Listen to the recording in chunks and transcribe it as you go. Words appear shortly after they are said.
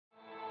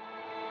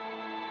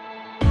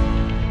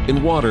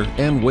In water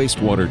and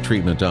wastewater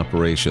treatment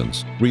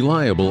operations,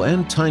 reliable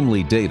and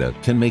timely data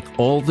can make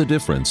all the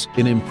difference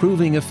in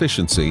improving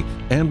efficiency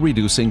and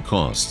reducing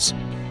costs.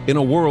 In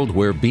a world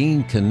where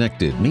being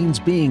connected means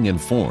being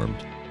informed,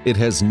 it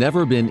has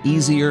never been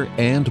easier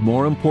and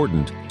more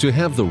important to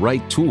have the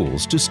right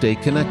tools to stay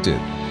connected.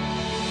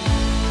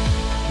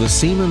 The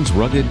Siemens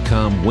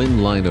RuggedCom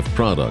Win line of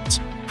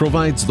products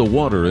provides the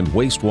water and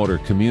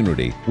wastewater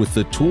community with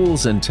the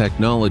tools and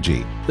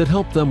technology that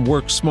help them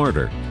work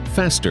smarter,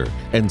 faster,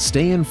 and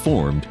stay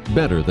informed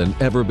better than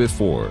ever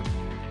before.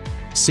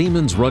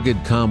 Siemens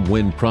RuggedCom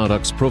Win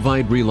products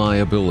provide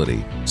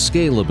reliability,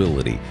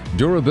 scalability,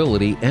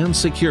 durability, and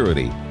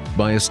security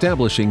by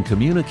establishing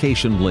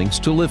communication links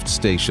to lift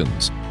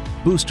stations,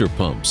 booster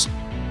pumps,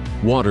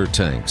 water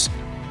tanks,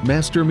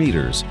 master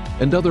meters,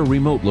 and other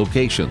remote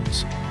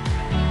locations.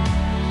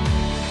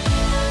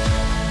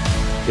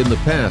 In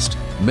the past,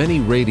 many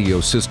radio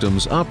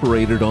systems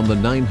operated on the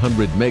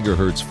 900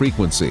 MHz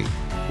frequency,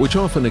 which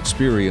often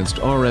experienced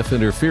RF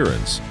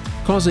interference,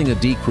 causing a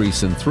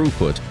decrease in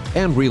throughput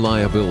and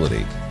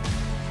reliability.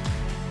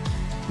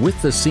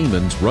 With the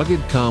Siemens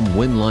RuggedCom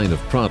Win line of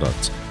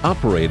products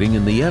operating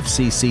in the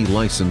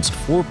FCC-licensed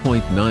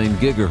 4.9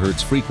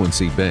 GHz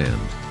frequency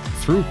band,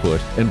 throughput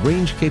and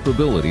range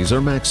capabilities are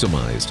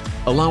maximized,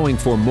 allowing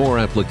for more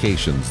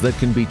applications that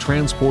can be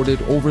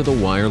transported over the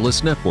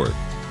wireless network,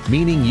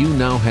 meaning you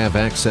now have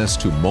access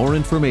to more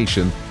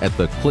information at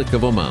the click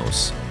of a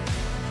mouse.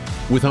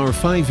 With our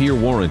 5-year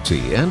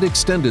warranty and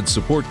extended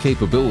support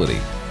capability,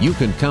 you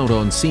can count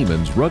on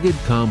Siemens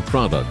RuggedCom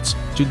products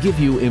to give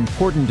you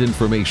important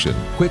information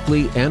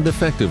quickly and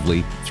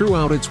effectively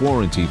throughout its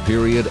warranty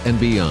period and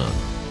beyond.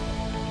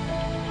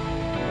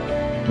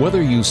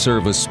 Whether you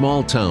serve a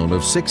small town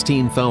of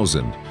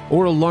 16,000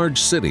 or a large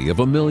city of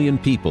 1 million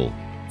people,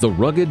 the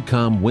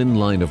RuggedCom Win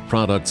line of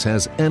products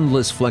has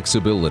endless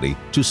flexibility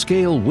to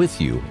scale with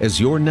you as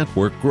your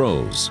network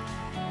grows.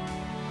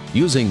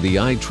 Using the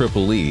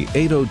IEEE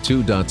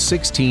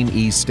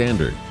 802.16e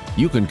standard,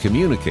 you can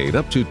communicate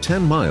up to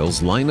 10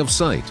 miles line of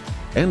sight,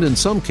 and in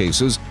some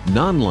cases,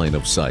 non-line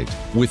of sight,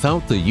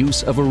 without the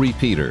use of a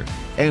repeater,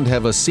 and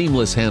have a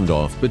seamless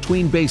handoff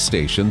between base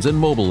stations and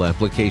mobile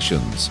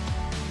applications.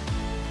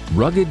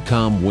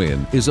 RuggedCom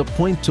Win is a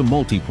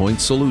point-to-multipoint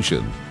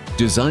solution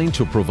designed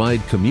to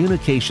provide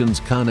communications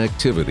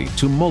connectivity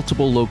to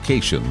multiple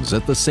locations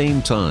at the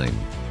same time.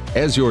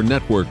 As your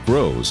network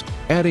grows,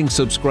 adding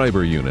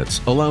subscriber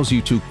units allows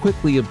you to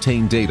quickly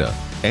obtain data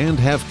and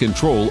have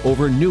control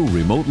over new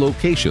remote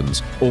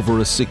locations over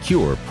a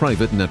secure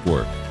private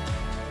network.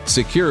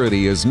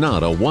 Security is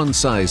not a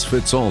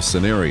one-size-fits-all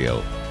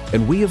scenario,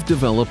 and we have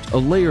developed a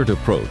layered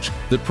approach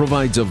that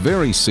provides a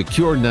very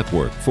secure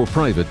network for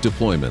private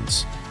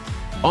deployments.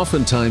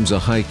 Oftentimes, a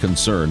high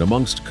concern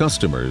amongst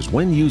customers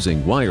when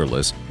using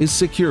wireless is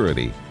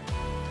security.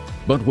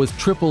 But with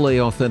AAA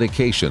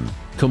authentication,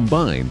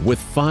 combined with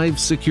 5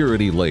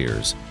 security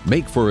layers,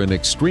 make for an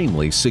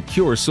extremely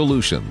secure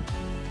solution.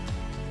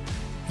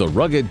 The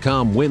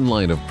RuggedCom Win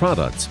line of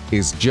products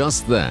is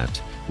just that,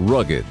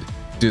 rugged.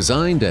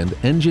 Designed and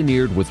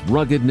engineered with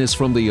ruggedness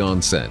from the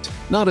onset,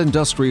 not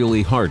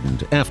industrially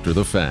hardened after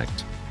the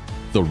fact.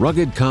 The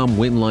RuggedCom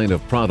Win line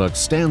of products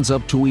stands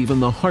up to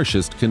even the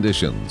harshest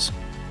conditions.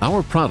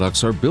 Our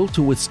products are built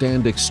to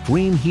withstand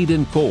extreme heat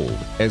and cold,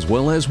 as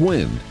well as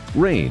wind,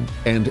 rain,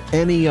 and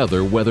any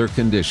other weather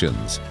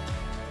conditions.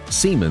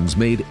 Siemens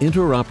made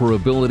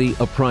interoperability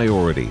a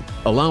priority,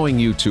 allowing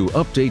you to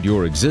update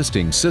your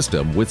existing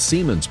system with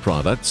Siemens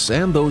products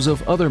and those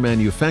of other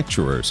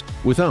manufacturers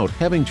without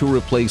having to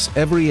replace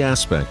every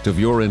aspect of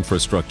your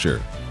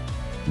infrastructure.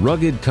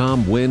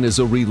 RuggedCom Win is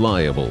a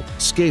reliable,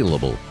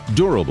 scalable,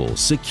 durable,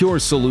 secure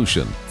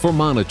solution for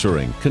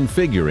monitoring,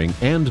 configuring,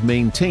 and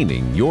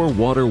maintaining your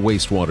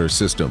water-wastewater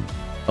system,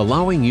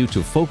 allowing you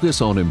to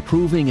focus on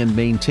improving and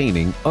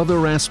maintaining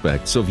other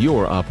aspects of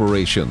your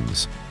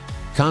operations.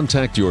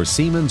 Contact your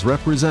Siemens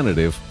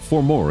representative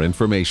for more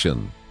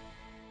information.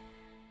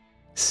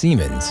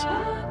 Siemens,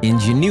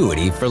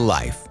 ingenuity for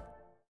life.